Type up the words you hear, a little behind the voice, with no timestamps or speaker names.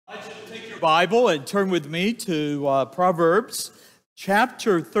Take your Bible and turn with me to Proverbs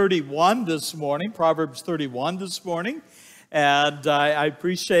chapter 31 this morning. Proverbs 31 this morning. And I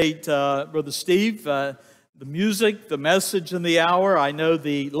appreciate Brother Steve, the music, the message, and the hour. I know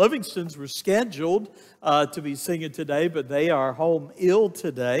the Livingstons were scheduled to be singing today, but they are home ill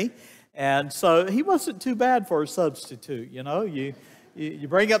today. And so he wasn't too bad for a substitute. You know, you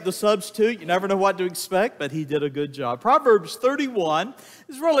bring up the substitute, you never know what to expect, but he did a good job. Proverbs 31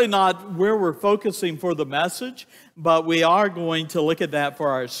 is really not where we're focusing for the message, but we are going to look at that for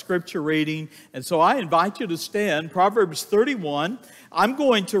our scripture reading. And so I invite you to stand. Proverbs 31, I'm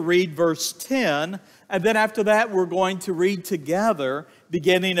going to read verse 10, and then after that we're going to read together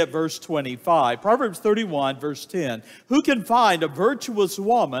beginning at verse 25. Proverbs 31, verse 10. Who can find a virtuous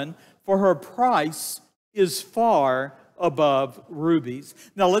woman, for her price is far above rubies.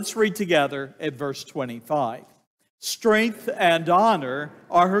 Now let's read together at verse 25. Strength and honor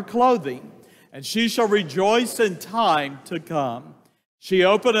are her clothing, and she shall rejoice in time to come. She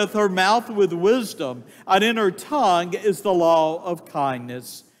openeth her mouth with wisdom, and in her tongue is the law of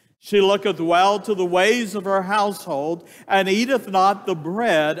kindness. She looketh well to the ways of her household, and eateth not the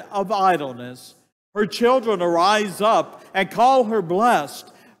bread of idleness. Her children arise up and call her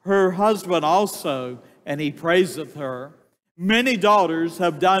blessed, her husband also, and he praiseth her. Many daughters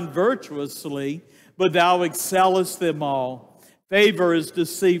have done virtuously, but thou excellest them all. Favor is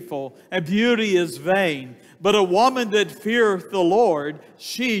deceitful, and beauty is vain, but a woman that feareth the Lord,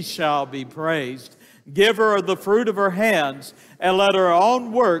 she shall be praised. Give her of the fruit of her hands, and let her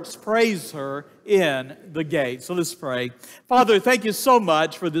own works praise her in the gate. So let's pray. Father, thank you so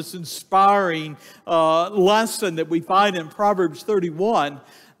much for this inspiring lesson that we find in Proverbs 31.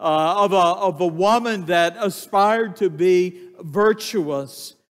 Of a woman that aspired to be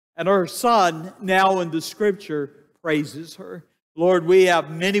virtuous. And her son, now in the scripture, praises her. Lord, we have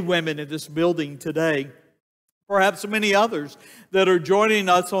many women in this building today, perhaps many others that are joining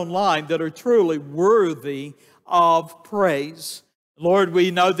us online that are truly worthy of praise. Lord, we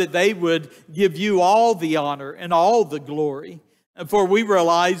know that they would give you all the honor and all the glory. And for we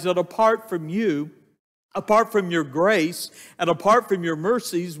realize that apart from you, apart from your grace and apart from your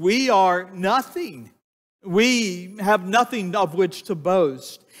mercies, we are nothing. We have nothing of which to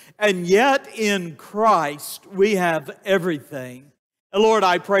boast. And yet in Christ, we have everything. And Lord,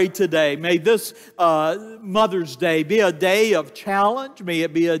 I pray today, may this Mother's Day be a day of challenge. May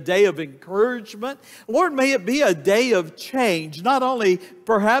it be a day of encouragement. Lord, may it be a day of change, not only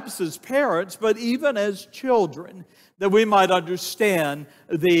perhaps as parents, but even as children, that we might understand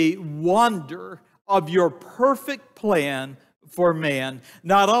the wonder of your perfect plan for man.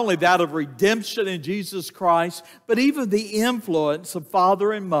 Not only that of redemption in Jesus Christ, but even the influence of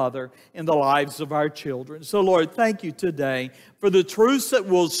father and mother in the lives of our children. So Lord, thank you today for the truths that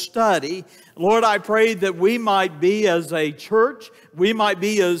we'll study. Lord, I pray that we might be as a church, we might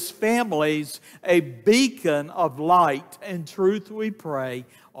be as families, a beacon of light and truth, we pray.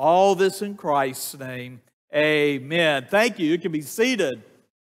 All this in Christ's name. Amen. Thank you. You can be seated.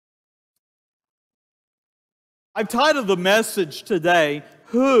 I've titled the message today,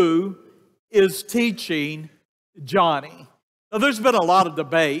 Who is Teaching Johnny? Now, there's been a lot of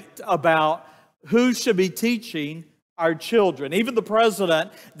debate about who should be teaching our children. Even the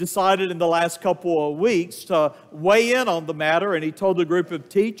president decided in the last couple of weeks to weigh in on the matter, and he told a group of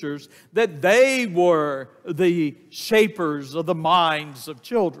teachers that they were the shapers of the minds of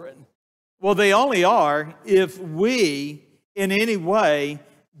children. Well, they only are if we, in any way,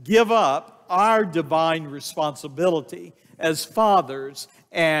 give up our divine responsibility as fathers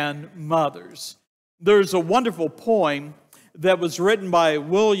and mothers. There's a wonderful poem that was written by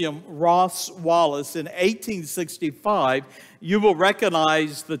William Ross Wallace in 1865. You will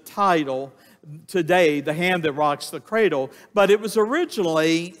recognize the title today, The Hand That Rocks the Cradle, but it was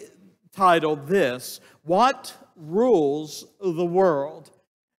originally titled this, What Rules the World?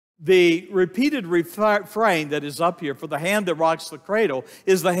 The repeated refrain that is up here for the hand that rocks the cradle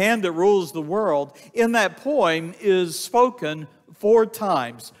is the hand that rules the world. In that poem is spoken 4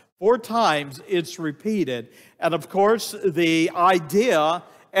 times. 4 times it's repeated. And of course, the idea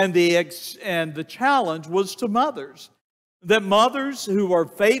and the challenge was to mothers. That mothers who are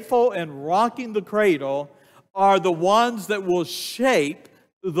faithful in rocking the cradle are the ones that will shape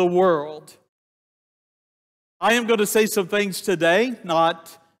the world. I am going to say some things today,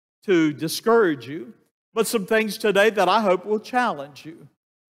 not to discourage you, but some things today that I hope will challenge you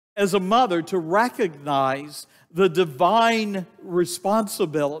as a mother to recognize the divine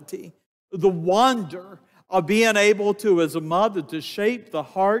responsibility, the wonder of being able to, as a mother, to shape the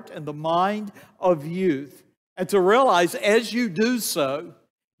heart and the mind of youth, and to realize as you do so,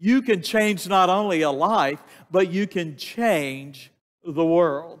 you can change not only a life, but you can change the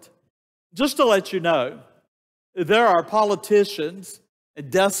world. Just to let you know, there are politicians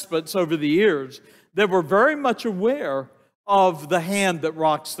and despots over the years that were very much aware of the hand that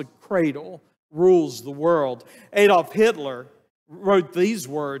rocks the cradle, rules the world. Adolf Hitler wrote these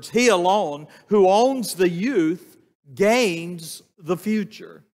words, "He alone who owns the youth gains the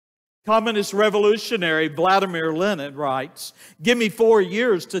future." Communist revolutionary Vladimir Lenin writes, "Give me 4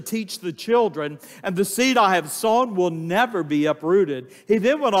 years to teach the children, and the seed I have sown will never be uprooted." He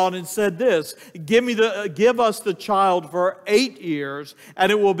then went on and said this, give us the child for 8 years,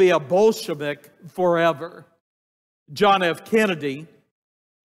 and it will be a Bolshevik forever." John F. Kennedy,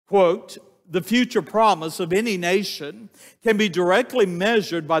 quote, "The future promise of any nation can be directly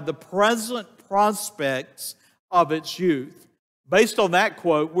measured by the present prospects of its youth." Based on that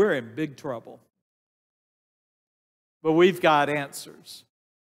quote, we're in big trouble. But we've got answers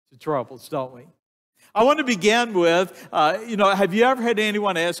to troubles, don't we? I want to begin with, have you ever had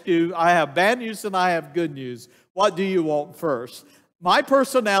anyone ask you, "I have bad news and I have good news. What do you want first?" My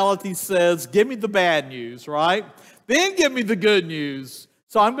personality says, give me the bad news, right? Then give me the good news.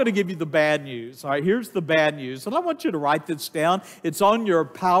 So I'm going to give you the bad news. All right, here's the bad news. And I want you to write this down. It's on your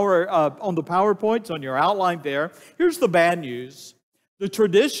on the PowerPoint, on your outline there. Here's the bad news. The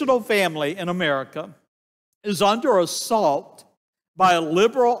traditional family in America is under assault by a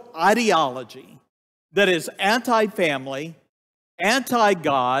liberal ideology that is anti-family,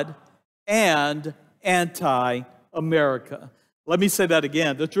 anti-God, and anti-America. Let me say that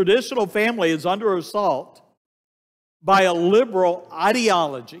again. The traditional family is under assault by a liberal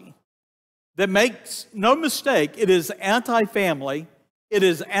ideology that makes no mistake, it is anti-family, it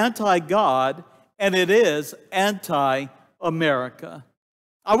is anti-God, and it is anti-America.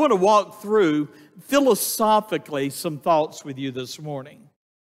 I want to walk through philosophically some thoughts with you this morning.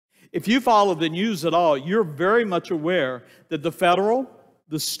 If you follow the news at all, you're very much aware that the federal,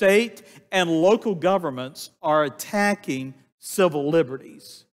 the state, and local governments are attacking civil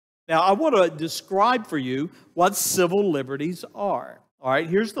liberties. Now, I want to describe for you what civil liberties are. All right,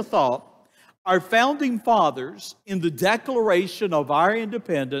 here's the thought. Our founding fathers, in the Declaration of our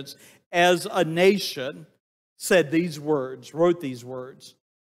independence as a nation, said these words, wrote these words.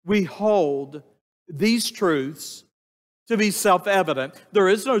 We hold these truths to be self-evident. There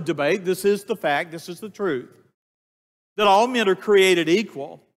is no debate. This is the fact. This is the truth. That all men are created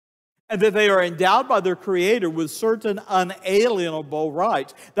equal, and that they are endowed by their Creator with certain unalienable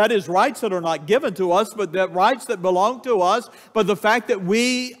rights. That is, rights that are not given to us, but that rights that belong to us, but the fact that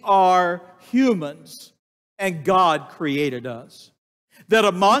we are humans and God created us. That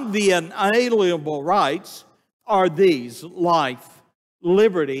among the unalienable rights are these: life,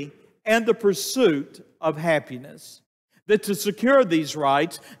 liberty, and the pursuit of happiness. That to secure these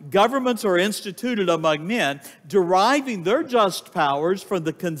rights, governments are instituted among men, deriving their just powers from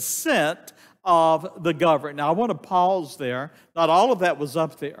the consent of the governed. Now, I want to pause there. Not all of that was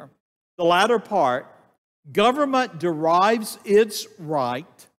up there. The latter part, government derives its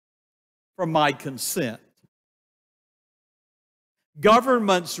right from my consent.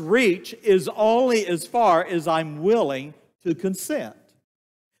 Government's reach is only as far as I'm willing to consent.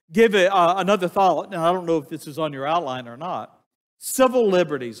 Give it another thought. Now, I don't know if this is on your outline or not. Civil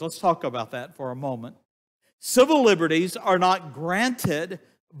liberties. Let's talk about that for a moment. Civil liberties are not granted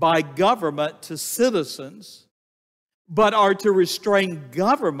by government to citizens, but are to restrain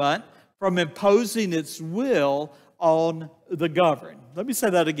government from imposing its will on the governed. Let me say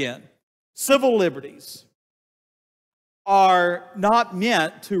that again. Civil liberties are not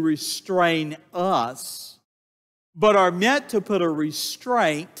meant to restrain us, but are meant to put a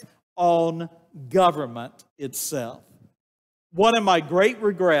restraint on government itself. One of my great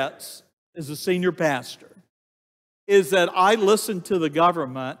regrets as a senior pastor is that I listened to the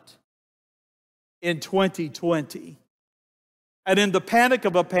government in 2020. And in the panic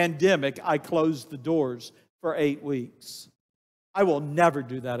of a pandemic, I closed the doors for 8 weeks. I will never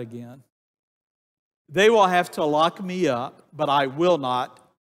do that again. They will have to lock me up, but I will not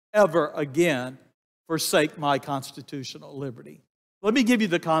ever again forsake my constitutional liberty. Let me give you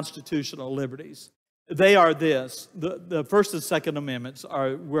the constitutional liberties. They are this. The First and Second Amendments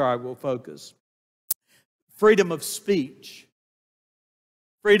are where I will focus. Freedom of speech,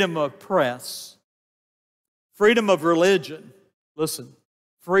 freedom of press, freedom of religion. Listen,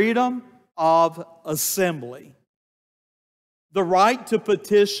 freedom of assembly, the right to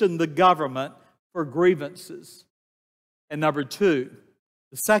petition the government for grievances. And number 2,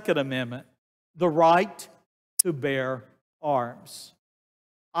 the Second Amendment, the right to bear arms.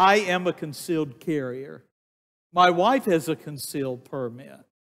 I am a concealed carrier. My wife has a concealed permit.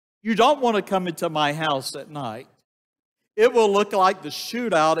 You don't want to come into my house at night. It will look like the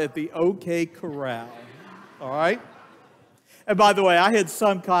shootout at the OK Corral. All right? And by the way, I had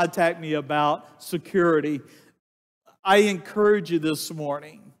some contact me about security. I encourage you this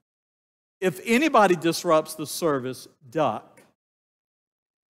morning, if anybody disrupts the service, duck.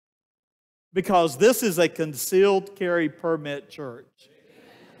 Because this is a concealed carry permit church.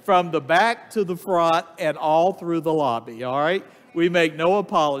 From the back to the front and all through the lobby, all right? We make no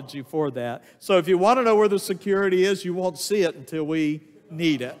apology for that. So if you want to know where the security is, you won't see it until we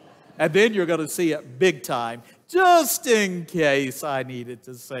need it. And then you're going to see it big time, just in case I needed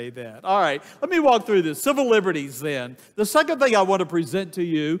to say that. All right, let me walk through this. Civil liberties then. The second thing I want to present to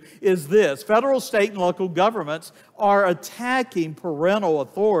you is this. Federal, state, and local governments are attacking parental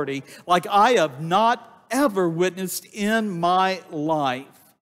authority like I have not ever witnessed in my life.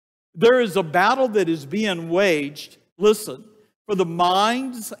 There is a battle that is being waged, listen, for the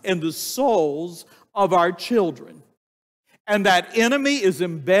minds and the souls of our children. And that enemy is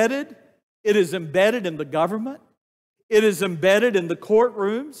embedded. It is embedded in the government. It is embedded in the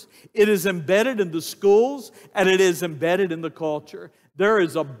courtrooms. It is embedded in the schools. And it is embedded in the culture. There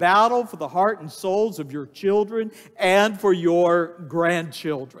is a battle for the heart and souls of your children and for your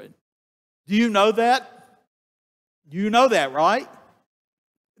grandchildren. Do you know that? You know that, right?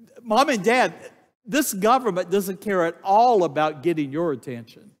 Mom and Dad, this government doesn't care at all about getting your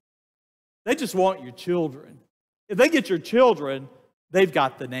attention. They just want your children. If they get your children, they've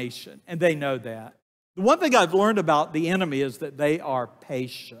got the nation, and they know that. The one thing I've learned about the enemy is that they are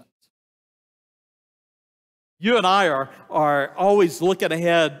patient. You and I are always looking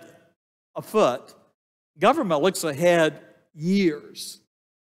ahead a foot. Government looks ahead years,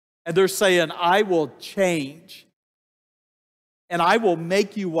 and they're saying, I will change. And I will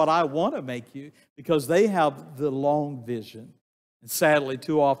make you what I want to make you, because they have the long vision. And sadly,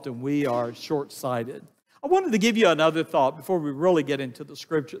 too often we are short-sighted. I wanted to give you another thought before we really get into the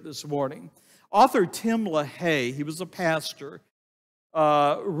scripture this morning. Author Tim LaHaye, he was a pastor,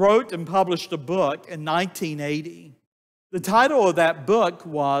 wrote and published a book in 1980. The title of that book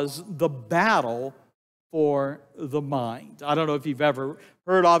was The Battle for the Mind. I don't know if you've ever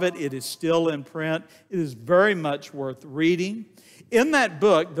heard of it. It is still in print. It is very much worth reading. In that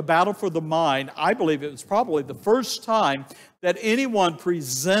book, The Battle for the Mind, I believe it was probably the first time that anyone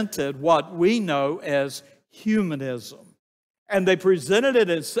presented what we know as humanism. And he presented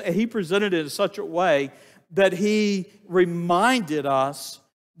it in such a way that he reminded us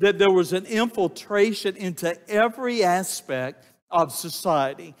that there was an infiltration into every aspect of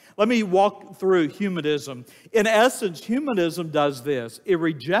society. Let me walk through humanism. In essence, humanism does this. It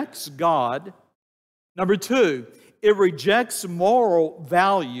rejects God. Number two, it rejects moral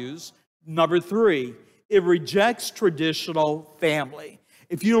values. Number three, it rejects traditional family.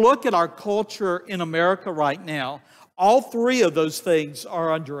 If you look at our culture in America right now, all three of those things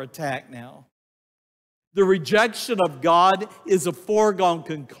are under attack now. The rejection of God is a foregone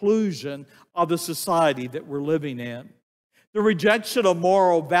conclusion of the society that we're living in. The rejection of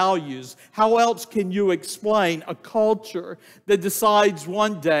moral values. How else can you explain a culture that decides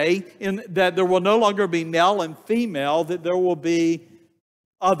one day that there will no longer be male and female, that there will be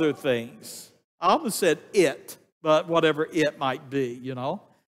other things? I almost said it, but whatever it might be, you know.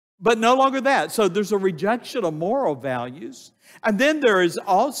 But no longer that. So there's a rejection of moral values. And then there is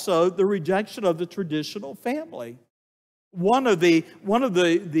also the rejection of the traditional family. One of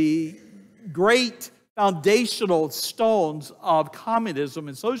the great foundational stones of communism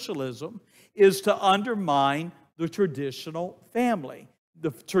and socialism is to undermine the traditional family.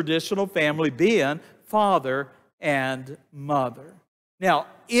 The traditional family being father and mother. Now,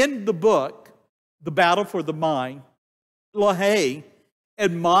 in the book, The Battle for the Mind, LaHaye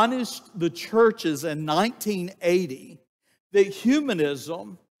admonished the churches in 1980 that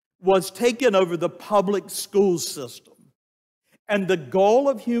humanism was taking over the public school system. And the goal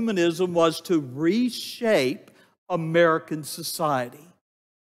of humanism was to reshape American society.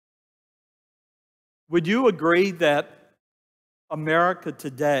 Would you agree that America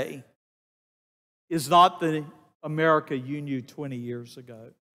today is not the America you knew 20 years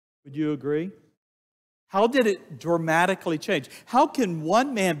ago? Would you agree? How did it dramatically change? How can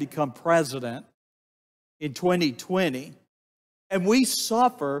one man become president in 2020 and we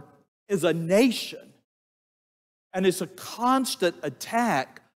suffer as a nation? And it's a constant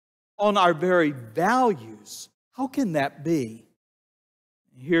attack on our very values. How can that be?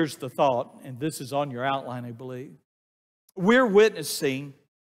 Here's the thought, and this is on your outline, I believe. We're witnessing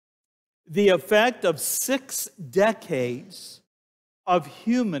the effect of 6 decades of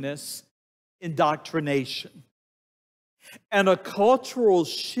humanist indoctrination. and a cultural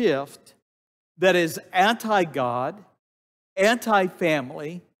shift that is anti-God,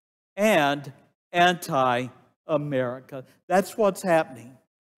 anti-family, and anti-America. That's what's happening.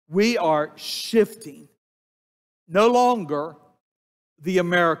 We are shifting. No longer the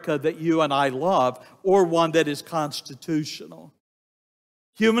America that you and I love, or one that is constitutional.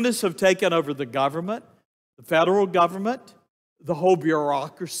 Humanists have taken over the government, the federal government, the whole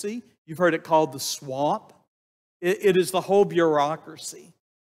bureaucracy. You've heard it called the swamp. It is the whole bureaucracy.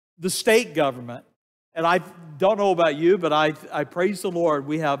 The state government. And I don't know about you, but I praise the Lord.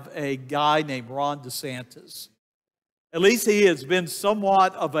 We have a guy named Ron DeSantis. At least he has been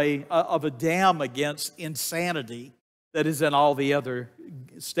somewhat of a dam against insanity that is in all the other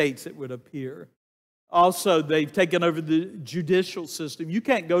states, it would appear. Also, they've taken over the judicial system. You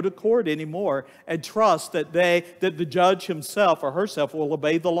can't go to court anymore and trust that the judge himself or herself will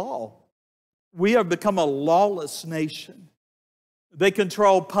obey the law. We have become a lawless nation. They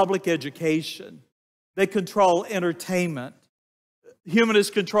control public education. They control entertainment.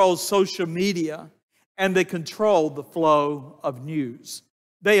 Humanists control social media, and they control the flow of news.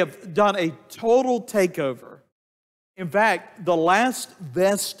 They have done a total takeover. In fact, the last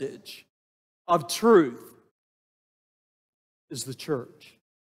vestige of truth is the church.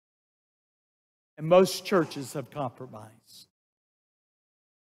 And most churches have compromised.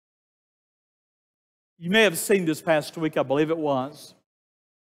 You may have seen this past week, I believe it was.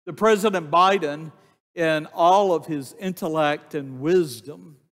 The President Biden, in all of his intellect and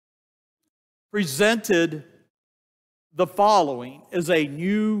wisdom, presented the following as a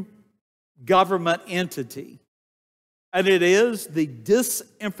new government entity. And it is the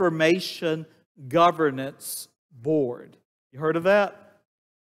Disinformation Governance Board. You heard of that?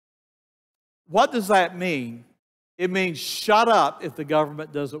 What does that mean? It means shut up if the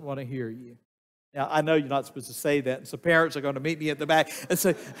government doesn't want to hear you. Now, I know you're not supposed to say that, and so parents are going to meet me at the back and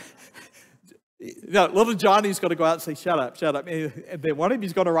say, no, little Johnny's going to go out and say, shut up, shut up. And then one of them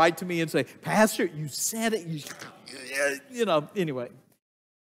is going to write to me and say, Pastor, you said it. Anyway.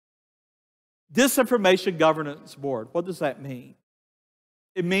 Disinformation Governance Board. What does that mean?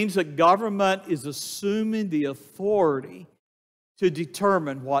 It means that government is assuming the authority to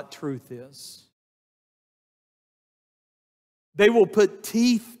determine what truth is. They will put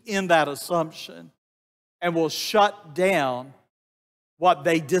teeth in that assumption and will shut down what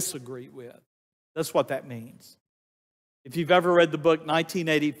they disagree with. That's what that means. If you've ever read the book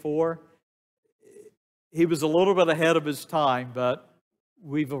 1984, he was a little bit ahead of his time, but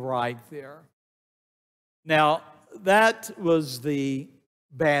we've arrived there. Now, that was the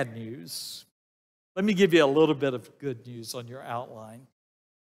bad news. Let me give you a little bit of good news on your outline.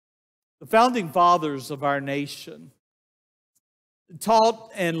 The founding fathers of our nation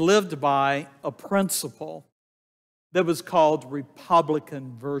taught and lived by a principle that was called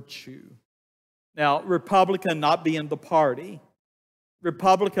Republican virtue. Now, Republican not being the party,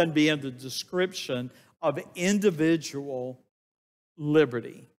 Republican being the description of individual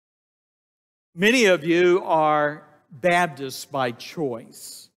liberty. Many of you are Baptists by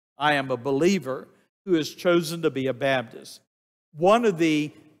choice. I am a believer who has chosen to be a Baptist. One of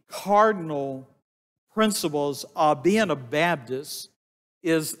the cardinal principles of being a Baptist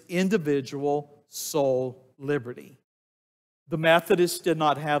is individual soul liberty. The Methodists did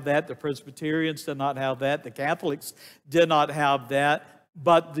not have that. The Presbyterians did not have that. The Catholics did not have that.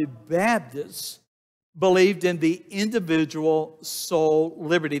 But the Baptists believed in the individual soul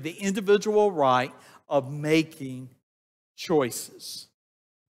liberty, the individual right of making choices.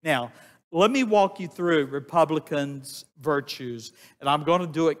 Now, let me walk you through Republicans' virtues, and I'm going to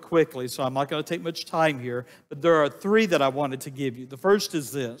do it quickly, so I'm not going to take much time here, but there are three that I wanted to give you. The first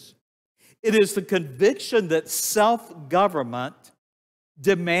is this. It is the conviction that self-government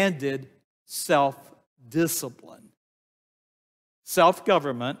demanded self-discipline.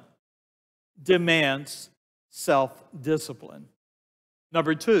 Self-government demands self-discipline.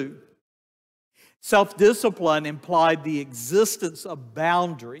 Number two, self-discipline implied the existence of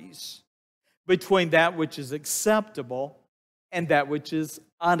boundaries between that which is acceptable and that which is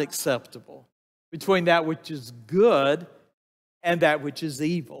unacceptable, between that which is good and that which is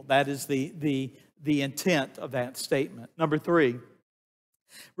evil. That is the intent of that statement. Number three,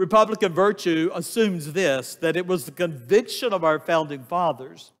 Republican virtue assumes this, that it was the conviction of our founding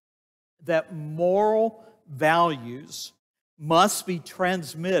fathers that moral values must be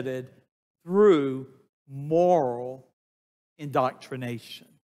transmitted through moral indoctrination.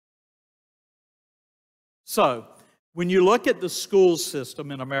 So, when you look at the school system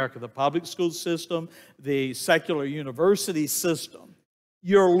in America, the public school system, the secular university system,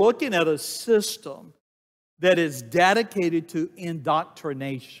 you're looking at a system that is dedicated to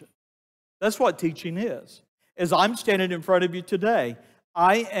indoctrination. That's what teaching is. As I'm standing in front of you today,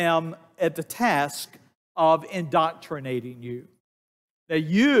 I am at the task of indoctrinating you. Now,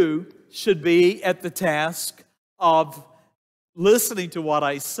 you should be at the task of listening to what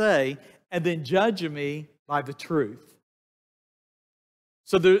I say and then judging me by the truth.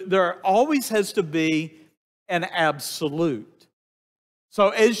 So there always has to be an absolute. So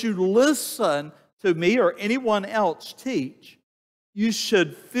as you listen to me or anyone else teach, you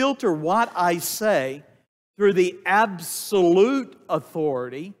should filter what I say through the absolute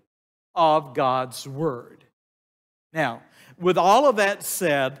authority of God's Word. Now, with all of that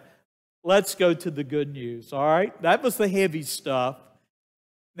said, let's go to the good news, all right? That was the heavy stuff.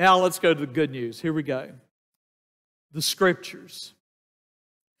 Now let's go to the good news. Here we go. The Scriptures.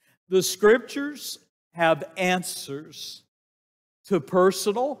 The Scriptures have answers to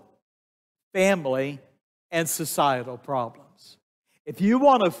personal, family, and societal problems. If you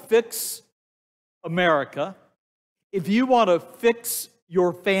want to fix America, if you want to fix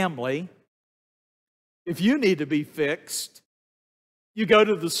your family, if you need to be fixed, you go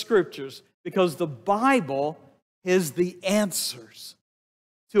to the Scriptures, because the Bible has the answers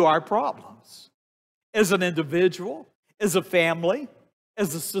to our problems. As an individual, as a family,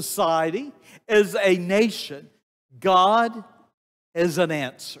 as a society, as a nation, God has an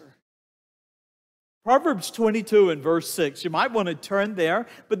answer. Proverbs 22 and verse 6. You might want to turn there,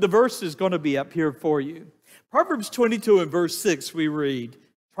 but the verse is going to be up here for you. Proverbs 22 and verse 6 we read,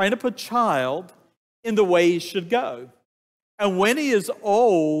 "Train up a child in the way he should go, and when he is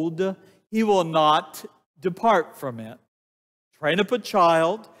old, he will not depart from it." Train up a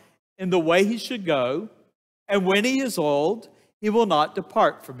child in the way he should go, and when he is old, he will not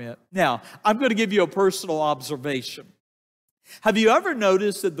depart from it. Now, I'm going to give you a personal observation. Have you ever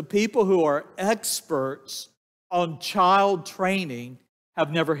noticed that the people who are experts on child training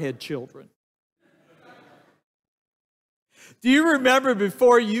have never had children? Do you remember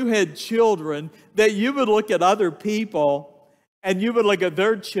before you had children that you would look at other people and you would look at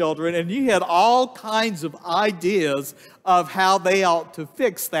their children and you had all kinds of ideas of how they ought to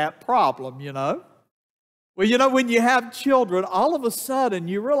fix that problem, you know? Well, you know, when you have children, all of a sudden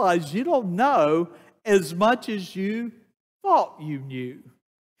you realize you don't know as much as you thought you knew.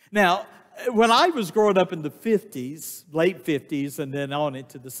 Now, when I was growing up in the 50s, late 50s, and then on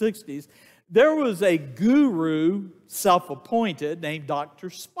into the 60s, there was a guru, self-appointed, named Dr.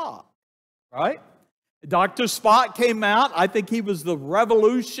 Spock, right? Dr. Spock came out. I think he was the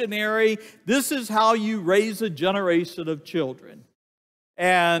revolutionary. This is how you raise a generation of children.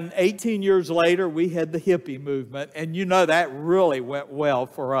 And 18 years later, we had the hippie movement, and you know that really went well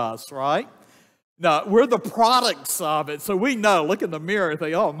for us, right? No, we're the products of it, so we know. Look in the mirror and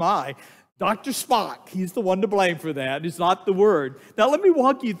think, oh my, Dr. Spock, he's the one to blame for that. It's not the Word. Now, let me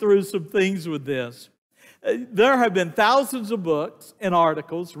walk you through some things with this. There have been thousands of books and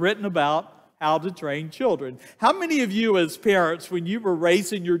articles written about how to train children. How many of you as parents, when you were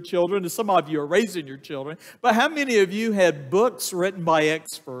raising your children, and some of you are raising your children, but how many of you had books written by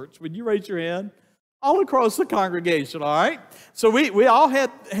experts? Would you raise your hand? All across the congregation, all right? So we all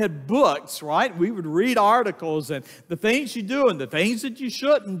had books, right? We would read articles and the things you do and the things that you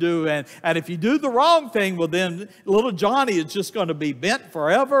shouldn't do. And if you do the wrong thing, well, then little Johnny is just going to be bent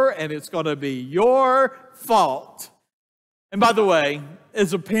forever and it's going to be your fault. And by the way,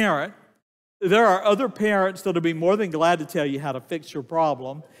 as a parent, there are other parents that will be more than glad to tell you how to fix your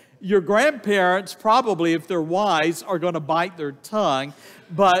problem. Your grandparents, probably, if they're wise, are going to bite their tongue,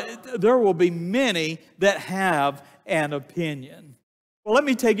 but there will be many that have an opinion. Well, let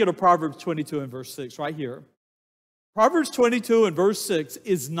me take you to Proverbs 22 and verse 6 right here. Proverbs 22 and verse 6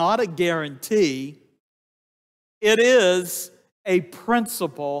 is not a guarantee. It is a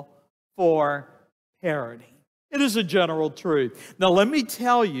principle for parenting. It is a general truth. Now, let me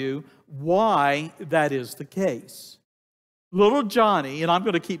tell you why that is the case. Little Johnny, and I'm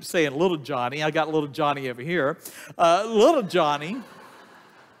going to keep saying little Johnny. I got little Johnny over here. Little Johnny.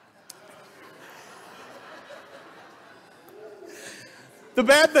 The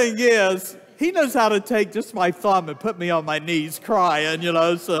bad thing is, he knows how to take just my thumb and put me on my knees crying, you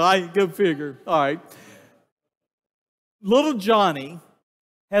know, so I go figure. All right. Little Johnny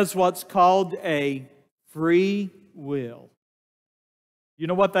has what's called a free will. You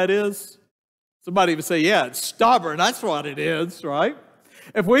know what that is? Somebody would say, yeah, it's stubborn. That's what it is, right?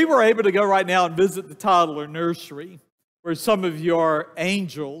 If we were able to go right now and visit the toddler nursery, where some of your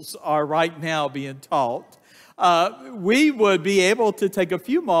angels are right now being taught, we would be able to take a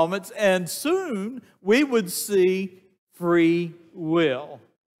few moments and soon we would see free will.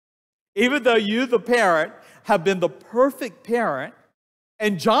 Even though you, the parent, have been the perfect parent,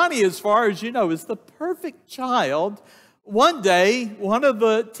 and Johnny, as far as you know, is the perfect child, one day, one of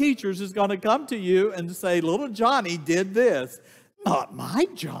the teachers is going to come to you and say, little Johnny did this. Not my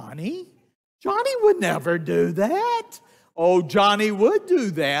Johnny. Johnny would never do that. Oh, Johnny would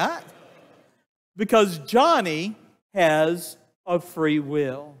do that because Johnny has a free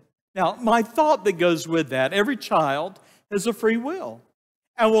will. Now, my thought that goes with that, every child has a free will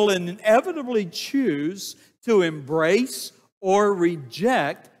and will inevitably choose to embrace or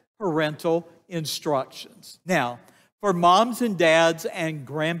reject parental instructions. Now, for moms and dads and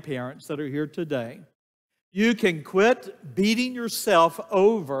grandparents that are here today, you can quit beating yourself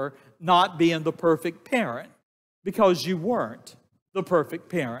over not being the perfect parent because you weren't the perfect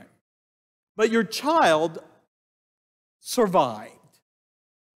parent. But your child survived.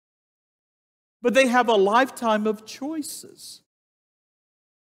 But they have a lifetime of choices.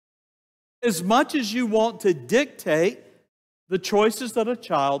 As much as you want to dictate the choices that a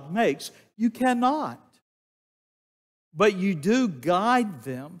child makes, you cannot. But you do guide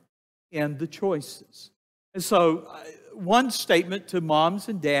them in the choices. And so, one statement to moms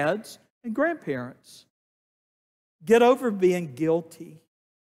and dads and grandparents: get over being guilty.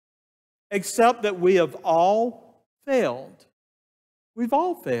 Accept that we have all failed. We've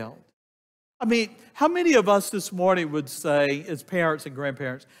all failed. I mean, how many of us this morning would say, as parents and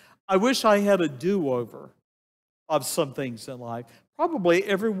grandparents, I wish I had a do-over of some things in life? Probably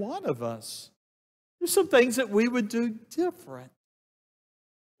every one of us. There's some things that we would do different.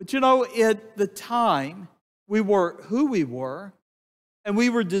 But you know, at the time, we were who we were, and we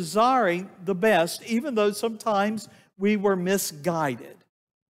were desiring the best, even though sometimes we were misguided.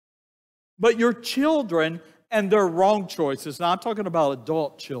 But your children and their wrong choices, now I'm talking about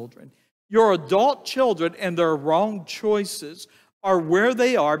adult children, your adult children and their wrong choices are where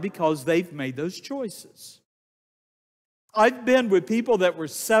they are because they've made those choices. I've been with people that were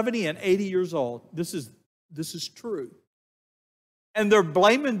 70 and 80 years old. This is true. And they're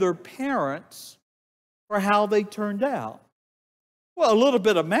blaming their parents for how they turned out. Well, a little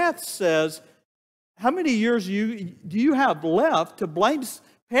bit of math says, how many years do you have left to blame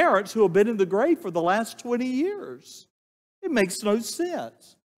parents who have been in the grave for the last 20 years? It makes no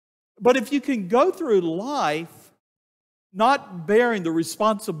sense. But if you can go through life not bearing the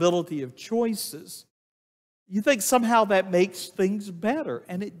responsibility of choices, you think somehow that makes things better,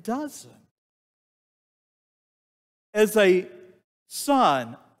 and it doesn't. As a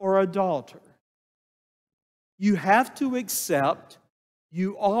son or a daughter, you have to accept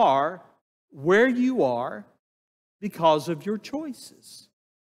you are where you are because of your choices.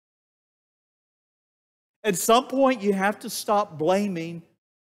 At some point, you have to stop blaming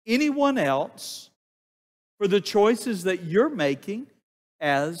anyone else for the choices that you're making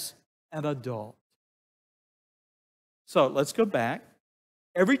as an adult. So let's go back.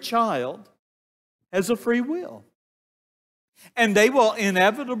 Every child has a free will. And they will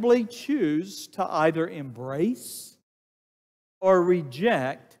inevitably choose to either embrace or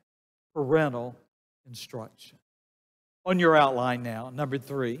reject parental instruction. On your outline now, number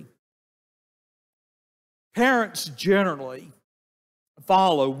 3. Parents generally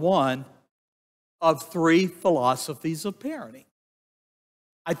follow one of 3 philosophies of parenting.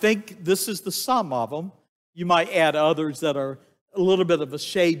 I think this is the sum of them. You might add others that are a little bit of a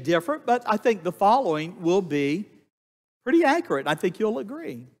shade different, but I think the following will be pretty accurate. I think you'll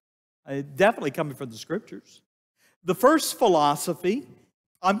agree. Definitely coming from the Scriptures. The first philosophy,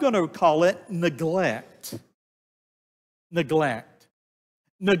 I'm going to call it neglect. Neglect.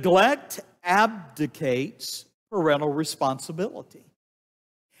 Neglect abdicates parental responsibility,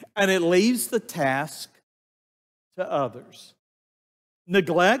 and it leaves the task to others.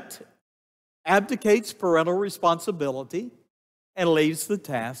 Neglect abdicates parental responsibility and leaves the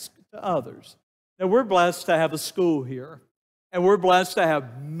task to others. Now, we're blessed to have a school here, and we're blessed to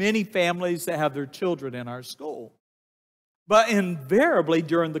have many families that have their children in our school. But invariably,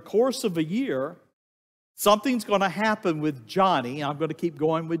 during the course of a year, something's going to happen with Johnny. I'm going to keep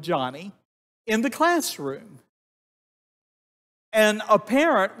going with Johnny in the classroom. And a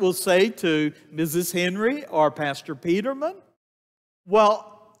parent will say to Mrs. Henry or Pastor Peterman,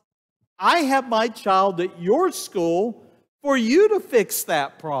 well, I have my child at your school for you to fix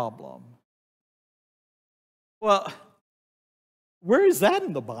that problem. Well, where is that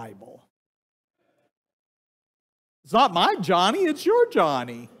in the Bible? It's not my Johnny, it's your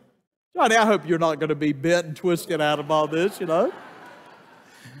Johnny. Johnny, I hope you're not going to be bent and twisted out of all this, you know.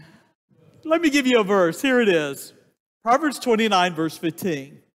 Let me give you a verse. Here it is. Proverbs 29, verse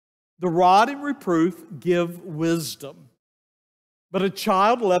 15. The rod and reproof give wisdom, but a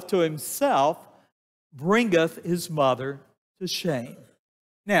child left to himself bringeth his mother to shame.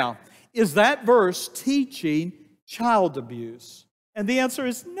 Now, is that verse teaching child abuse? And the answer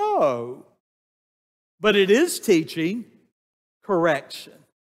is no. But it is teaching correction.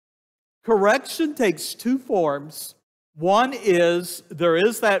 Correction takes two forms. One is there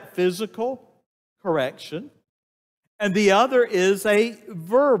is that physical correction, and the other is a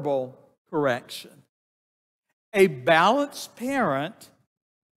verbal correction. A balanced parent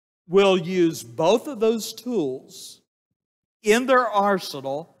will use both of those tools in their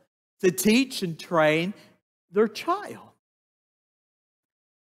arsenal to teach and train their child.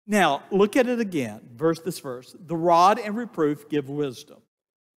 Now, look at it again, this verse. The rod and reproof give wisdom.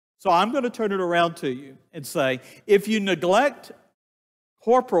 So I'm going to turn it around to you and say, if you neglect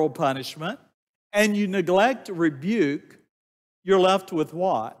corporal punishment and you neglect rebuke, you're left with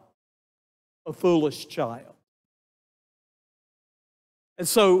what? A foolish child. And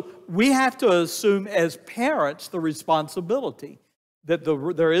so we have to assume as parents the responsibility that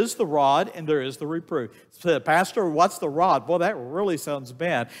there is the rod and there is the reproof. So, Pastor, what's the rod? Well, that really sounds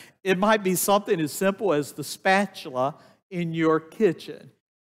bad. It might be something as simple as the spatula in your kitchen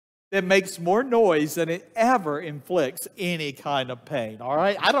that makes more noise than it ever inflicts any kind of pain, all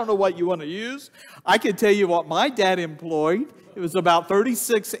right? I don't know what you want to use. I can tell you what my dad employed. It was about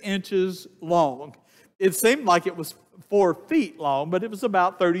 36 inches long. It seemed like it was 4 feet long, but it was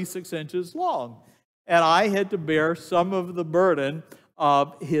about 36 inches long. And I had to bear some of the burden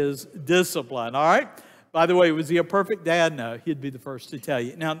of his discipline, all right? By the way, was he a perfect dad? No, he'd be the first to tell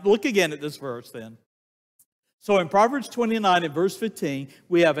you. Now, look again at this verse then. So in Proverbs 29 and verse 15,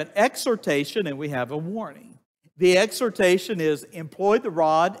 we have an exhortation and we have a warning. The exhortation is employ the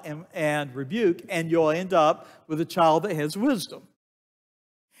rod and rebuke, and you'll end up with a child that has wisdom.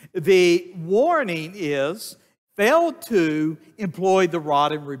 The warning is fail to employ the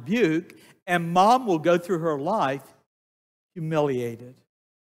rod and rebuke, and mom will go through her life humiliated,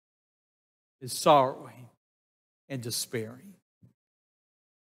 is sorrowing, and despairing.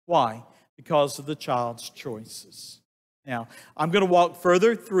 Why? Because of the child's choices. Now, I'm going to walk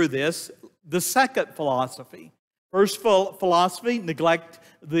further through this. The second philosophy. First philosophy, neglect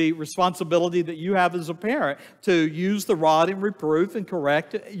the responsibility that you have as a parent to use the rod and reproof and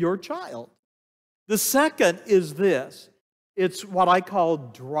correct your child. The second is this. It's what I call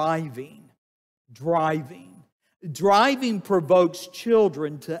driving. Driving provokes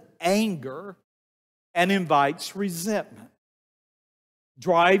children to anger and invites resentment.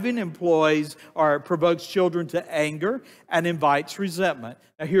 Driving provokes children to anger and invites resentment.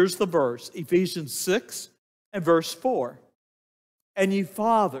 Now here's the verse, Ephesians 6 and verse 4. And ye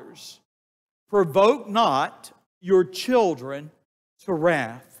fathers, provoke not your children to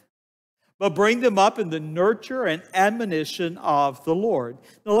wrath, but bring them up in the nurture and admonition of the Lord.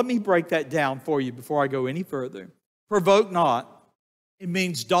 Now let me break that down for you before I go any further. Provoke not. It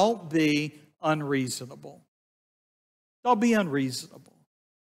means don't be unreasonable. Don't be unreasonable.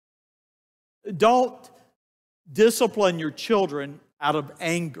 Don't discipline your children out of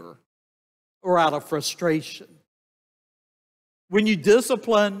anger or out of frustration. When you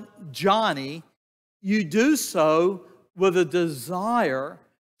discipline Johnny, you do so with a desire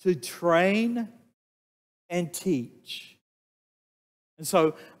to train and teach. And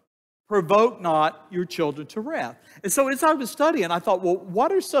so, provoke not your children to wrath. And so as I was studying, I thought, well,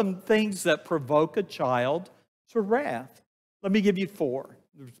 what are some things that provoke a child to wrath? Let me give you 4.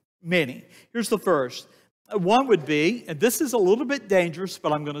 There's many. Here's the first. One would be, and this is a little bit dangerous,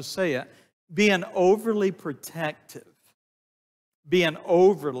 but I'm going to say it, being overly protective. Being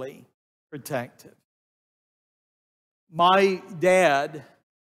overly protective. My dad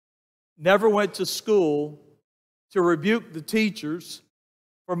never went to school to rebuke the teachers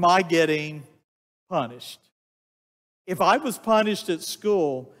for my getting punished. If I was punished at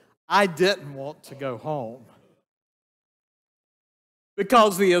school, I didn't want to go home.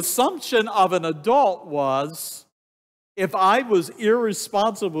 Because the assumption of an adult was, if I was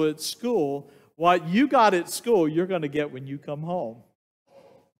irresponsible at school, what you got at school, you're going to get when you come home.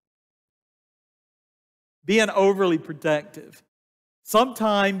 Being overly protective.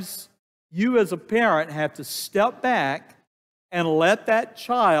 Sometimes you as a parent have to step back and let that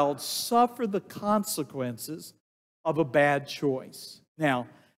child suffer the consequences of a bad choice. Now,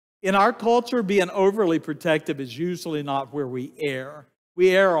 in our culture, being overly protective is usually not where we err.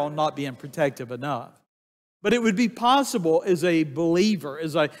 We err on not being protective enough. But it would be possible as a believer,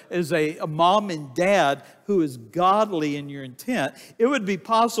 as a mom and dad who is godly in your intent, it would be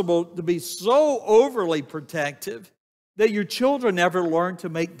possible to be so overly protective that your children never learn to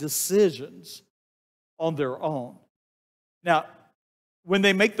make decisions on their own. Now, When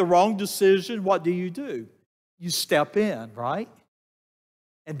they make the wrong decision, what do? You step in, right?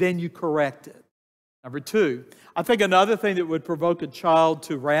 And then you correct it. Number two, I think another thing that would provoke a child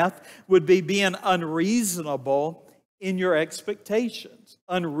to wrath would be being unreasonable in your expectations.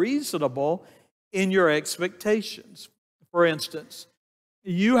 Unreasonable in your expectations. For instance,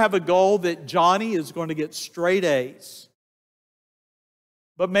 you have a goal that Johnny is going to get straight A's.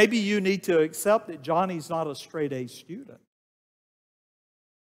 But maybe you need to accept that Johnny's not a straight A student.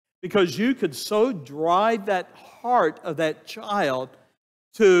 Because you could so drive that heart of that child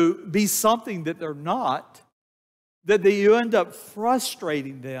to be something that they're not, that you end up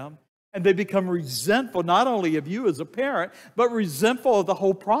frustrating them, and they become resentful not only of you as a parent, but resentful of the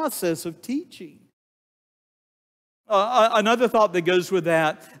whole process of teaching. Another thought that goes with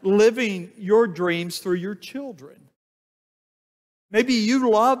that, living your dreams through your children. Maybe you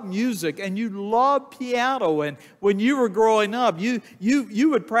love music and you love piano, and when you were growing up, you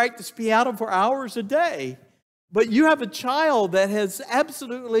would practice piano for hours a day. But you have a child that has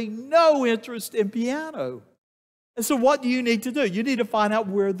absolutely no interest in piano. And so what do? You need to find out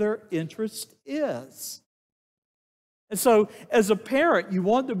where their interest is. And so as a parent, you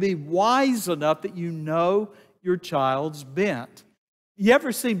want to be wise enough that you know your child's bent. You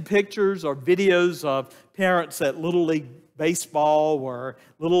ever seen pictures or videos of parents at Little League baseball or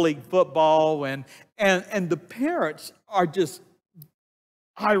Little League football, and the parents are just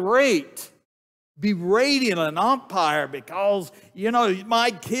irate, berating an umpire because, my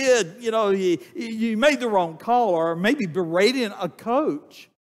kid, you made the wrong call, or maybe berating a coach,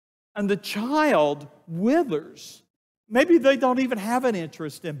 and the child withers. Maybe they don't even have an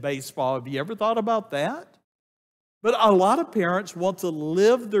interest in baseball. Have you ever thought about that? But a lot of parents want to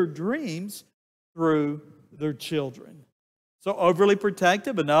live their dreams through their children. So overly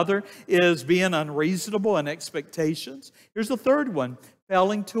protective. Another is being unreasonable in expectations. Here's the third one,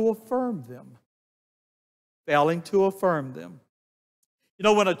 failing to affirm them. Failing to affirm them.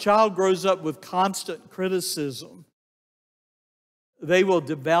 When a child grows up with constant criticism, they will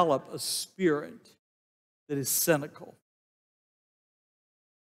develop a spirit that is cynical.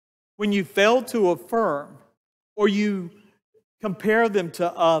 When you fail to affirm, or you compare them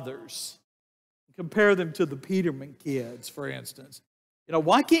to others, compare them to the Peterman kids, for instance.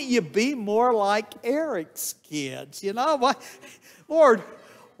 Why can't you be more like Eric's kids? Why, Lord,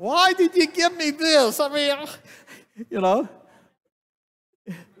 why did you give me this? So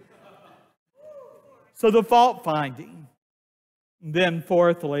the fault finding. Then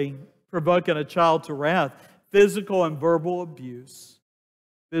fourthly, provoking a child to wrath, physical and verbal abuse.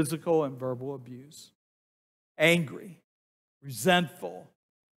 Physical and verbal abuse. Angry, resentful,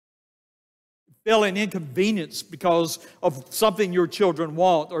 feeling inconvenienced because of something your children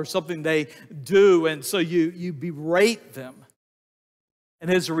want or something they do, and so you berate them.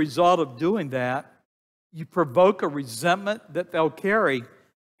 And as a result of doing that, you provoke a resentment that they'll carry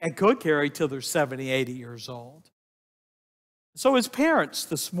and could carry till they're 70, 80 years old. So as parents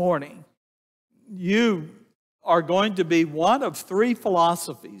this morning, you are going to be one of three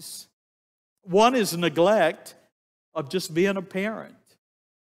philosophies. One is neglect of just being a parent.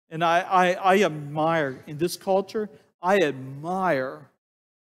 And I admire, in this culture, I admire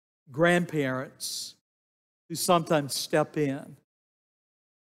grandparents who sometimes step in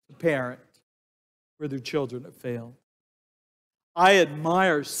to parent where their children have failed. I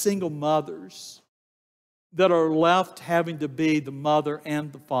admire single mothers that are left having to be the mother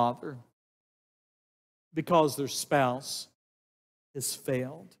and the father because their spouse has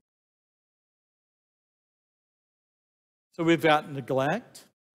failed. So we've got neglect.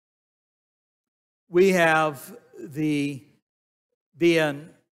 We have the being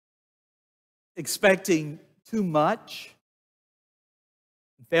expecting too much,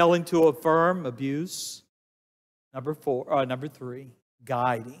 failing to affirm, abuse. Number three,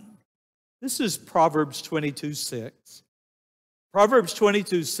 guiding. This is Proverbs 22:6. Proverbs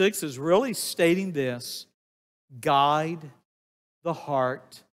 22:6 is really stating this: guide the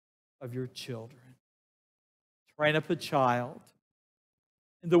heart of your children. Train up a child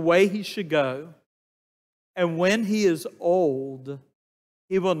in the way he should go, and when he is old,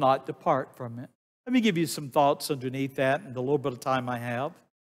 he will not depart from it. Let me give you some thoughts underneath that in the little bit of time I have.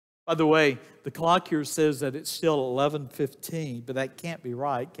 By the way, the clock here says that it's still 11:15, but that can't be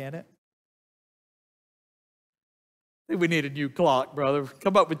right, can it? I think we need a new clock, brother.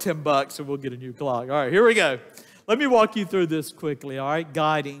 Come up with $10 and we'll get a new clock. All right, here we go. Let me walk you through this quickly, all right?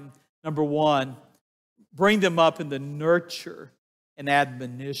 Guiding. Number one, bring them up in the nurture and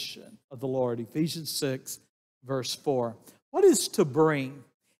admonition of the Lord. Ephesians 6, verse 4. What is to bring?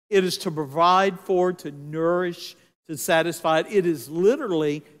 It is to provide for, to nourish, to satisfy it. It is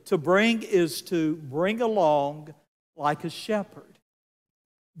literally to bring along like a shepherd.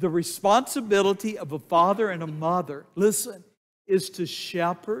 The responsibility of a father and a mother, listen, is to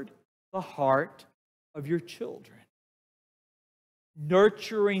shepherd the heart of your children.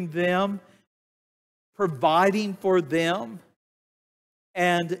 Nurturing them, providing for them,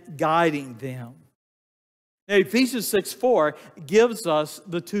 and guiding them. Now, Ephesians 6:4 gives us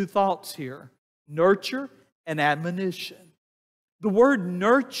the two thoughts here: nurture and admonition. The word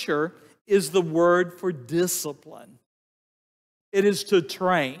nurture is the word for discipline. It is to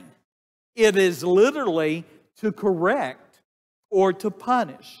train. It is literally to correct or to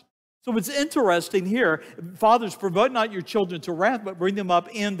punish. So it's interesting here. Fathers, provoke not your children to wrath, but bring them up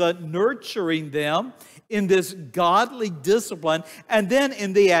in the nurturing them, in this godly discipline, and then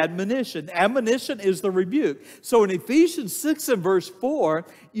in the admonition. Admonition is the rebuke. So in Ephesians 6 and verse 4,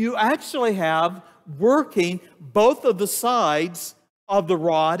 you actually have working both of the sides of the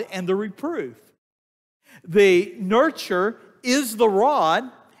rod and the reproof. The nurture is the rod,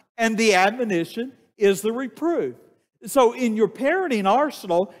 and the admonition is the reproof. So in your parenting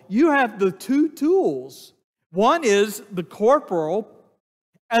arsenal, you have the two tools. One is the corporal,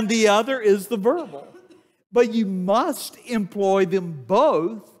 and the other is the verbal. But you must employ them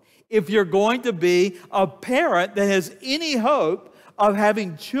both if you're going to be a parent that has any hope of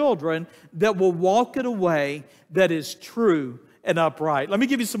having children that will walk in a way that is true and upright. Let me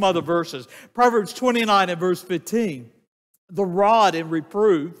give you some other verses. Proverbs 29 and verse 15. The rod and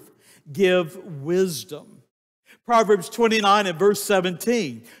reproof give wisdom. Proverbs 29 and verse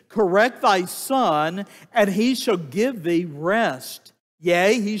 17. Correct thy son, and he shall give thee rest.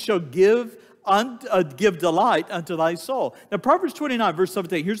 Yea, he shall give delight unto thy soul. Now, Proverbs 29, verse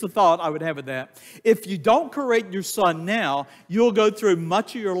 17, here's the thought I would have with that. If you don't correct your son now, you'll go through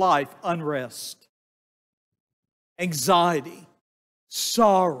much of your life unrest, anxiety,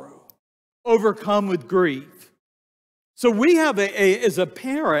 sorrow, overcome with grief. So we have as a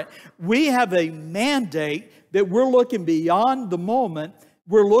parent, we have a mandate that we're looking beyond the moment.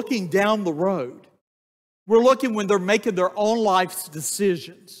 We're looking down the road. We're looking when they're making their own life's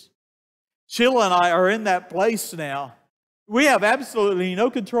decisions. Sheila and I are in that place now. We have absolutely no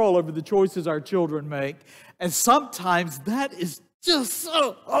control over the choices our children make. And sometimes that is just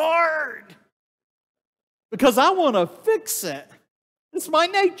so hard. Because I want to fix it. It's my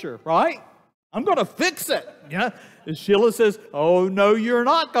nature, right? I'm going to fix it. Yeah. And Sheila says, oh, no, you're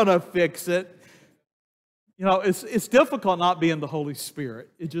not going to fix it. You know, it's difficult not being the Holy Spirit.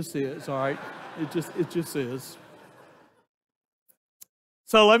 It just is, all right? It just is.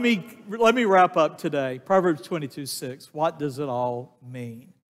 So let me wrap up today. Proverbs 22:6. What does it all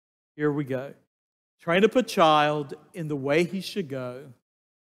mean? Here we go. Train up a child in the way he should go,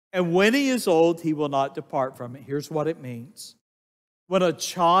 and when he is old, he will not depart from it. Here's what it means. When a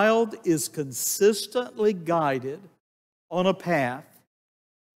child is consistently guided on a path,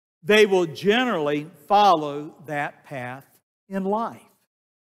 they will generally follow that path in life.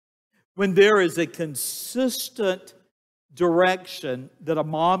 When there is a consistent direction that a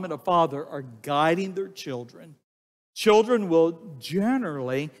mom and a father are guiding their children, children will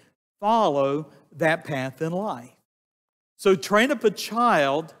generally follow that path in life. So train up a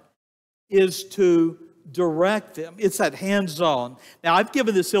child is to direct them. It's that hands-on. Now, I've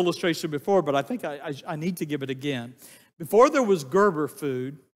given this illustration before, but I think I need to give it again. Before there was Gerber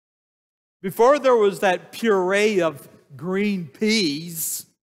food, before there was that puree of green peas,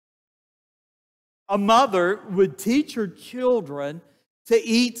 a mother would teach her children to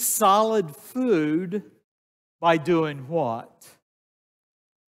eat solid food by doing what?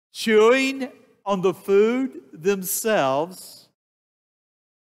 Chewing on the food themselves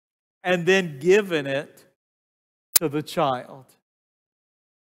and then giving it to the child.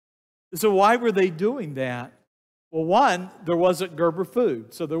 So why were they doing that? Well, one, there wasn't Gerber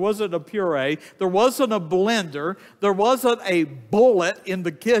food, so there wasn't a puree, there wasn't a blender, there wasn't a bullet in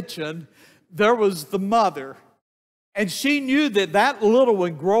the kitchen. There was the mother. And she knew that that little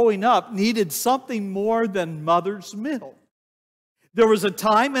one growing up needed something more than mother's milk. There was a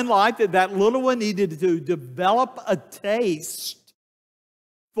time in life that that little one needed to develop a taste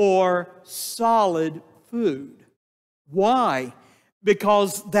for solid food. Why?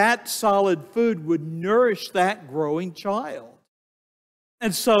 Because that solid food would nourish that growing child.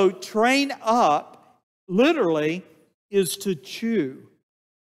 And so train up literally is to chew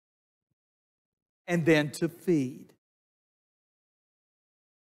and then to feed.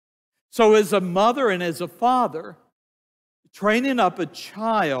 So as a mother and as a father, training up a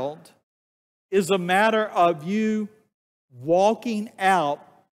child is a matter of you walking out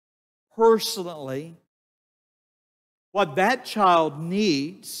personally what that child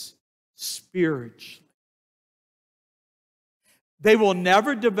needs spiritually. They will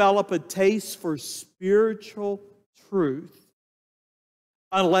never develop a taste for spiritual truth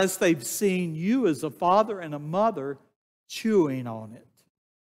unless they've seen you as a father and a mother chewing on it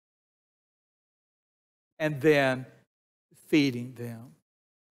and then feeding them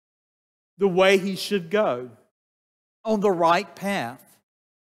the way he should go, on the right path,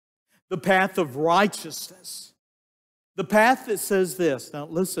 the path of righteousness, the path that says this. Now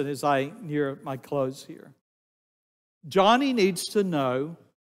listen as I near my close here. Johnny needs to know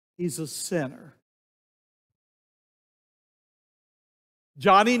he's a sinner.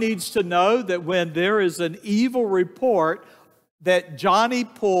 Johnny needs to know that when there is an evil report that Johnny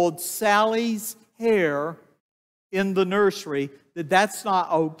pulled Sally's hair in the nursery, that's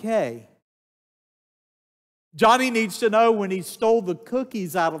not okay. Johnny needs to know when he stole the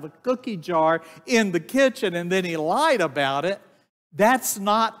cookies out of the cookie jar in the kitchen and then he lied about it, that's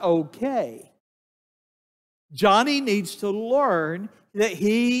not okay. Johnny needs to learn that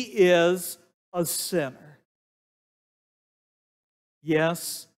he is a sinner.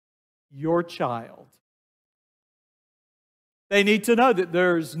 Yes, your child. They need to know that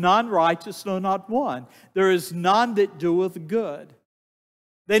there is none righteous, no, not one. There is none that doeth good.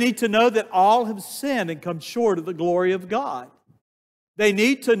 They need to know that all have sinned and come short of the glory of God. They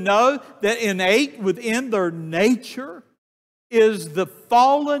need to know that innate within their nature is the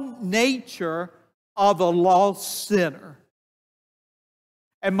fallen nature of a lost sinner.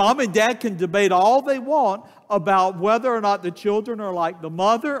 And mom and dad can debate all they want about whether or not the children are like the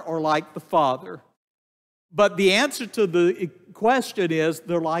mother or like the father. But the answer to the question is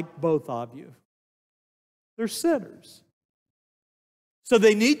they're like both of you. They're sinners. So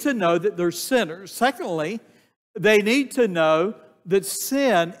they need to know that they're sinners. Secondly, they need to know that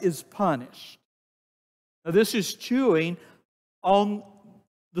sin is punished. Now this is chewing on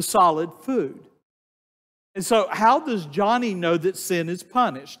the solid food. And so how does Johnny know that sin is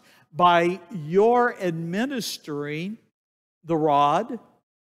punished? By your administering the rod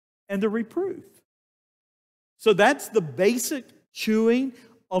and the reproof. So that's the basic chewing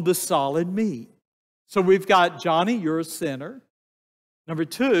on the solid meat. So we've got, Johnny, you're a sinner. Number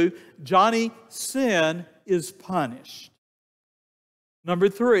two, Johnny, sin is punished. Number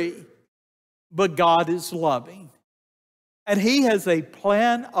three, but God is loving. And He has a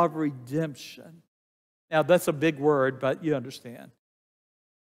plan of redemption. Now, that's a big word, but you understand.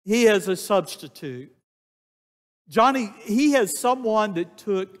 He has a substitute. Johnny, He has someone that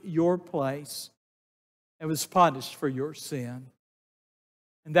took your place and was punished for your sin.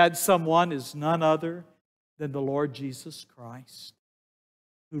 And that someone is none other than the Lord Jesus Christ,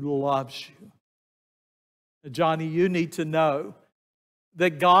 who loves you. Now, Johnny, you need to know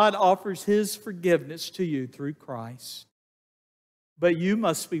that God offers His forgiveness to you through Christ. But you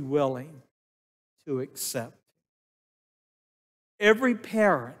must be willing to accept. Every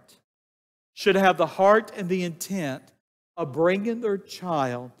parent should have the heart and the intent of bringing their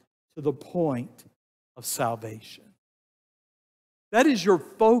child to the point of salvation. That is your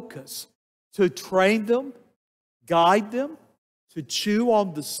focus, to train them, guide them, to chew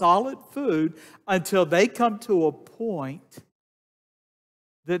on the solid food until they come to a point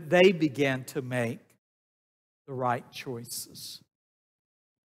that they begin to make the right choices.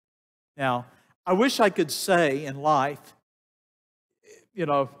 Now, I wish I could say in life, you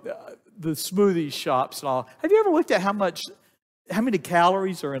know, the smoothie shops and all. Have you ever looked at how many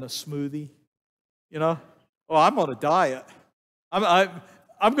calories are in a smoothie? You know, well, I'm on a diet.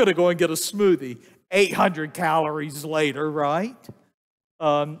 I'm going to go and get a smoothie. 800 calories later, right?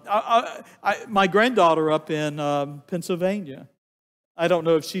 My granddaughter up in Pennsylvania, I don't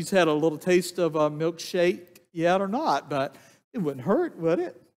know if she's had a little taste of a milkshake yet or not, but it wouldn't hurt, would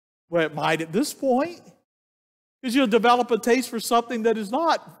it? Well, it might at this point, because you'll develop a taste for something that is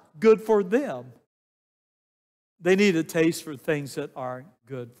not good for them. They need a taste for things that are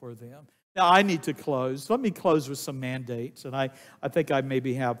good for them. Now, I need to close. Let me close with some mandates, and I think I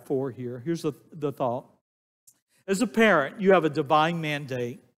maybe have 4 here. Here's the thought. As a parent, you have a divine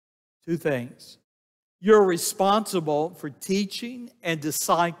mandate. 2 things. You're responsible for teaching and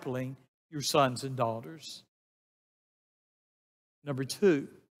discipling your sons and daughters. Number 2,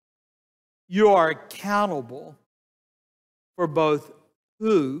 you are accountable for both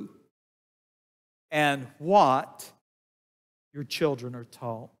who and what your children are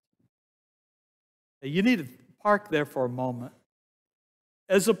taught. Now, you need to park there for a moment.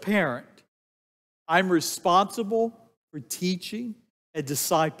 As a parent, I'm responsible for teaching and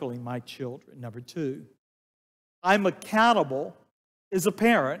discipling my children. Number 2, I'm accountable as a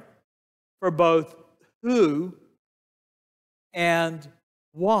parent for both who and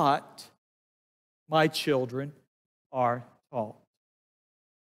what my children are taught.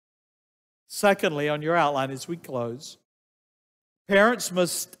 Secondly, on your outline as we close, parents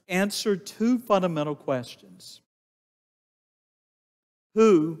must answer two fundamental questions.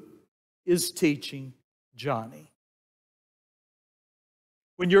 Who is teaching Johnny?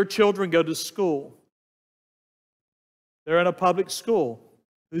 When your children go to school, they're in a public school.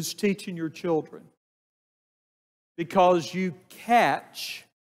 Who's teaching your children? Because you catch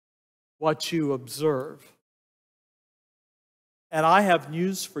what you observe. And I have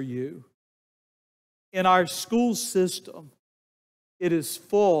news for you. In our school system, it is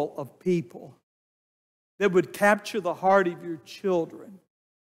full of people that would capture the heart of your children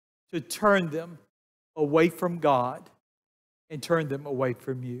to turn them away from God and turn them away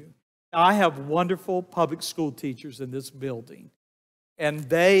from you. Now, I have wonderful public school teachers in this building, and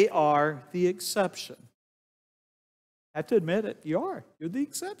they are the exception. I have to admit it. You're the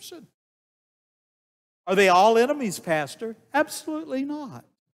exception. Are they all enemies, Pastor? Absolutely not.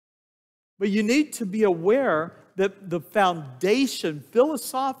 But you need to be aware that the foundation,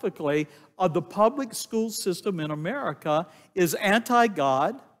 philosophically, of the public school system in America is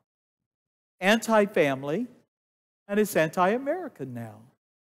anti-God, anti-family, and it's anti-American now.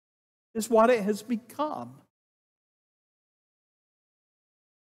 It's what it has become.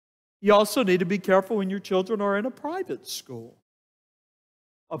 You also need to be careful when your children are in a private school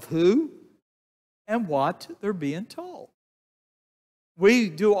of who and what they're being taught. We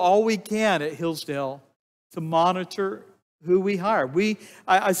do all we can at Hillsdale to monitor who we hire.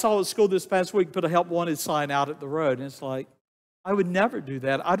 I saw at school this past week put a help wanted sign out at the road, and it's like, I would never do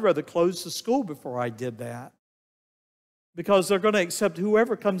that. I'd rather close the school before I did that, because they're going to accept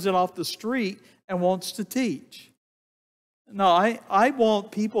whoever comes in off the street and wants to teach. No, I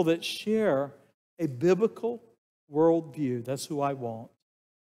want people that share a biblical worldview. That's who I want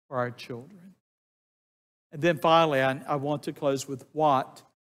for our children. And then finally, I want to close with, what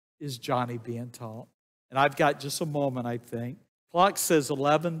is Johnny being taught? And I've got just a moment, I think. Clock says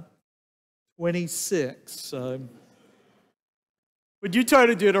 11:26. Would you turn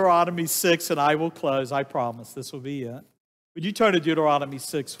to Deuteronomy 6, and I will close. I promise this will be it. Would you turn to Deuteronomy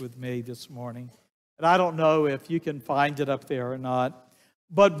 6 with me this morning? And I don't know if you can find it up there or not.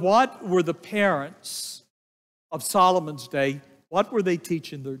 But what were the parents of Solomon's day, what were they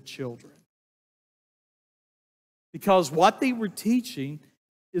teaching their children? Because what they were teaching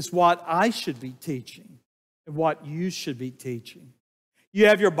is what I should be teaching and what you should be teaching. You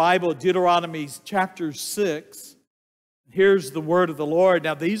have your Bible, Deuteronomy chapter 6. Here's the word of the Lord.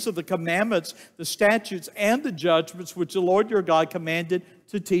 Now these are the commandments, the statutes, and the judgments which the Lord your God commanded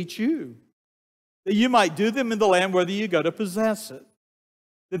to teach you, that you might do them in the land whither you go to possess it,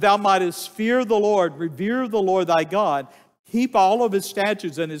 that thou mightest fear the Lord, revere the Lord thy God, keep all of his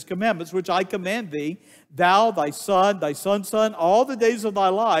statutes and his commandments, which I command thee, thou, thy son's son, all the days of thy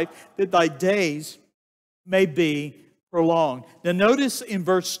life, that thy days may be prolonged. Now notice in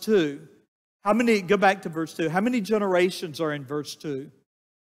verse 2, go back to verse 2. How many generations are in verse 2?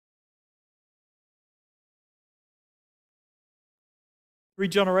 3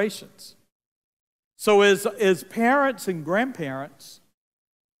 generations. So as parents and grandparents,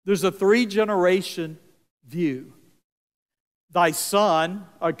 there's a 3-generation view. Thy son,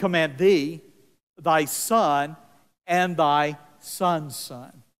 I command thee, thy son, and thy son's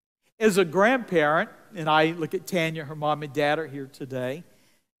son. As a grandparent, and I look at Tanya, her mom and dad are here today,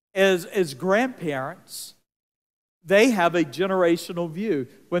 as grandparents, they have a generational view.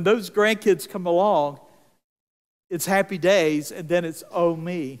 When those grandkids come along, it's happy days, and then it's oh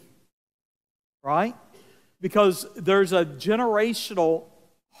me, right? Because there's a generational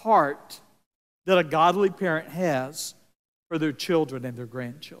heart that a godly parent has for their children and their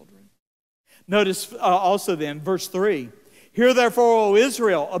grandchildren. Notice also then, verse 3, hear therefore, O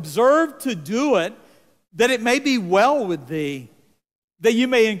Israel, observe to do it, that it may be well with thee, that you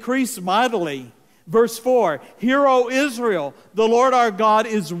may increase mightily. Verse 4, hear, O Israel, the Lord our God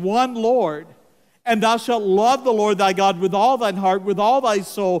is one Lord, and thou shalt love the Lord thy God with all thine heart, with all thy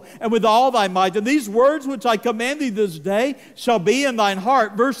soul, and with all thy might. And these words which I command thee this day shall be in thine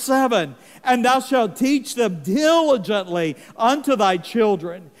heart. Verse 7, and thou shalt teach them diligently unto thy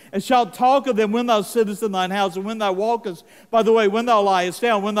children, and shalt talk of them when thou sittest in thine house, and when thou walkest by the way, when thou liest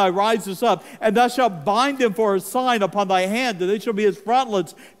down, when thou risest up. And thou shalt bind them for a sign upon thy hand, that they shall be as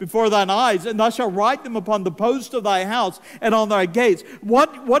frontlets before thine eyes. And thou shalt write them upon the post of thy house and on thy gates.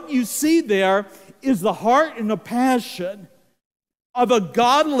 What you see there is the heart and the passion of a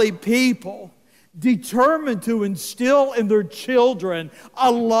godly people determined to instill in their children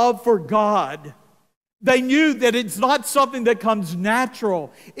a love for God. They knew that it's not something that comes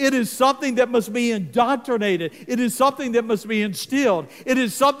natural. It is something that must be indoctrinated. It is something that must be instilled. It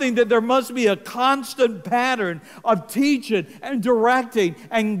is something that there must be a constant pattern of teaching and directing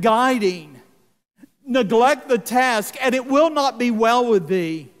and guiding. Neglect the task, and it will not be well with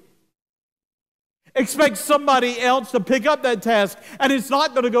thee. Expect somebody else to pick up that task, and it's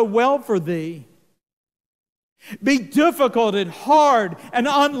not going to go well for thee. Be difficult and hard and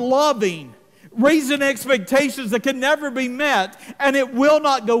unloving, raising expectations that can never be met, and it will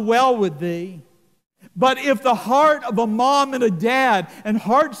not go well with thee. But if the heart of a mom and a dad and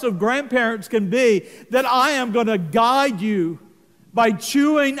hearts of grandparents can be that I am going to guide you by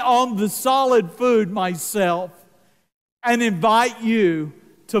chewing on the solid food myself and invite you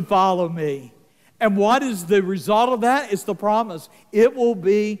to follow me. And what is the result of that? It's the promise. It will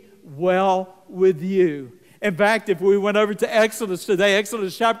be well with you. In fact, if we went over to Exodus today,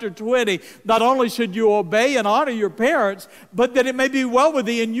 Exodus chapter 20, not only should you obey and honor your parents, but that it may be well with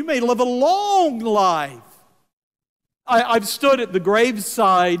thee and you may live a long life. I've stood at the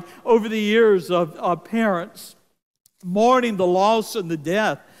graveside over the years of parents mourning the loss and the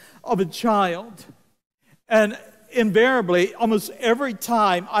death of a child. And invariably, almost every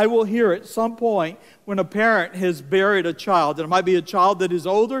time I will hear at some point when a parent has buried a child, and it might be a child that is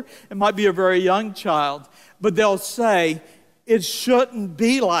older, it might be a very young child, but they'll say, it shouldn't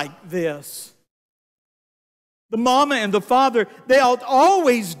be like this. The mama and the father, they ought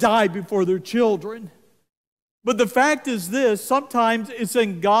always die before their children. But the fact is this, sometimes it's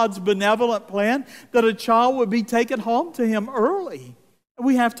in God's benevolent plan that a child would be taken home to him early.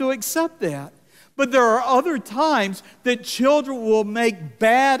 We have to accept that. But there are other times that children will make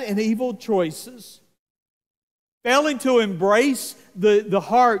bad and evil choices, failing to embrace the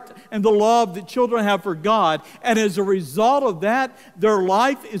heart and the love that children have for God. And as a result of that, their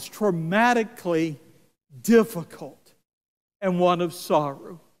life is traumatically difficult and one of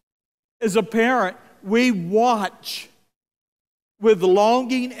sorrow. As a parent, we watch with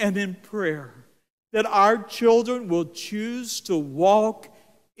longing and in prayer that our children will choose to walk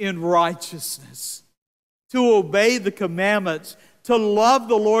in righteousness, to obey the commandments, to love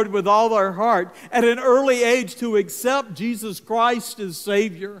the Lord with all their heart, at an early age to accept Jesus Christ as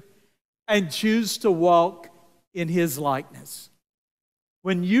Savior and choose to walk in His likeness.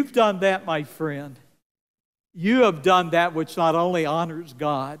 When you've done that, my friend, you have done that which not only honors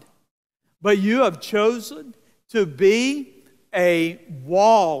God, but you have chosen to be a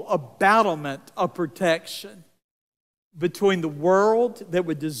wall, a battlement of protection between the world that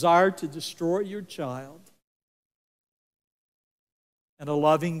would desire to destroy your child and a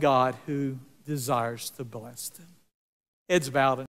loving God who desires to bless them. Heads bowed.